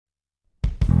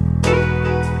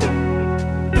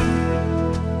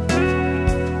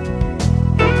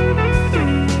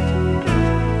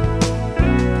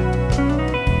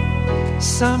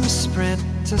Some sprint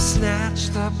to snatch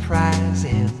the prize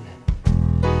in.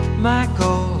 My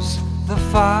goal's the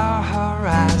far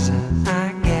horizon.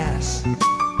 I guess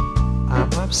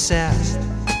I'm obsessed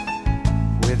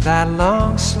with that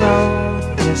long, slow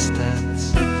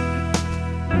distance.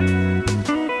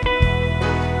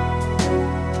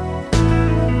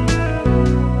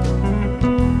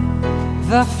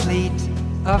 The fleet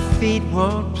of feet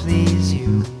won't please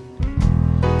you.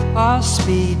 All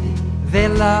speed they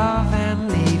love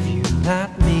and leave you,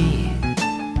 not me.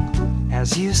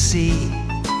 As you see,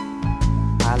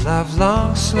 I love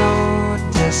long, slow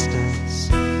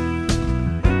distance.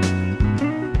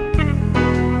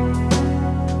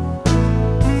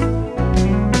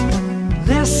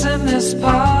 Listen, this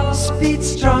pulse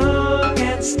beats strong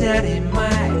and steady. My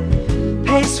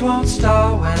pace won't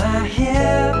stall when I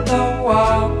hit the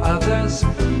wall. Others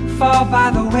fall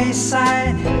by the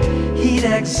wayside, heat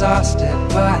exhausted,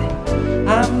 but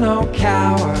I'm no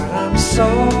coward. I'm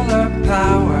solar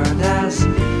powered. As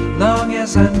long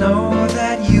as I know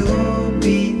that you'll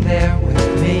be there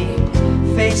with me,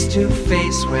 face to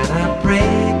face when I break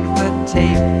the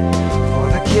tape, for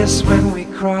the kiss when we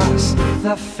cross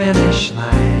the finish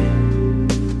line.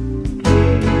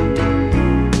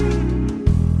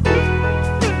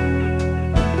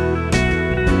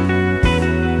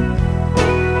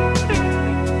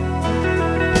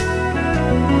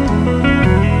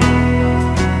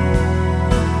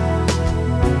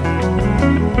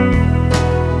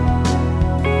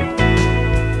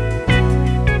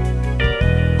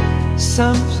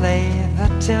 Some play the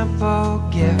tempo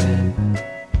given.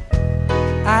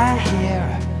 I hear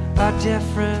a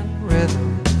different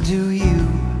rhythm. Do you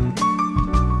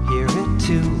hear it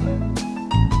too?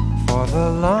 For the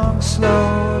long,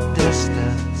 slow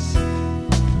distance.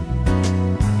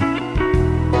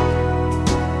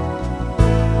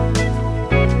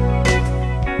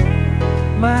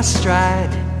 My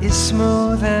stride is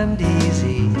smooth and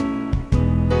easy.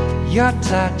 Your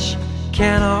touch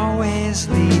can always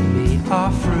lead me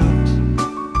off route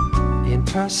in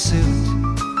pursuit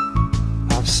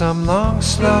of some long,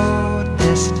 slow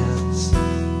distance.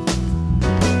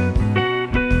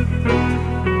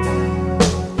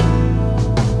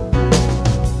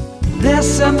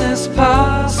 Listen, this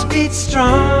pulse beats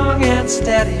strong and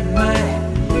steady. My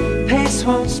pace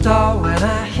won't stall when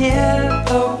I hit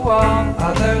the wall.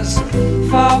 Others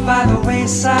fall by the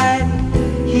wayside,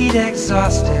 heat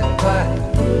exhausted,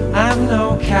 but I'm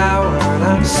no coward.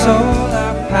 I'm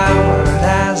solar powered.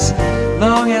 As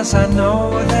long as I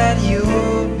know that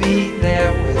you'll be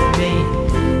there with me,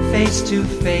 face to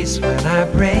face when I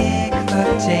break the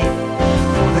tape,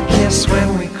 for the kiss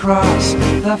when we cross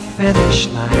the finish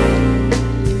line.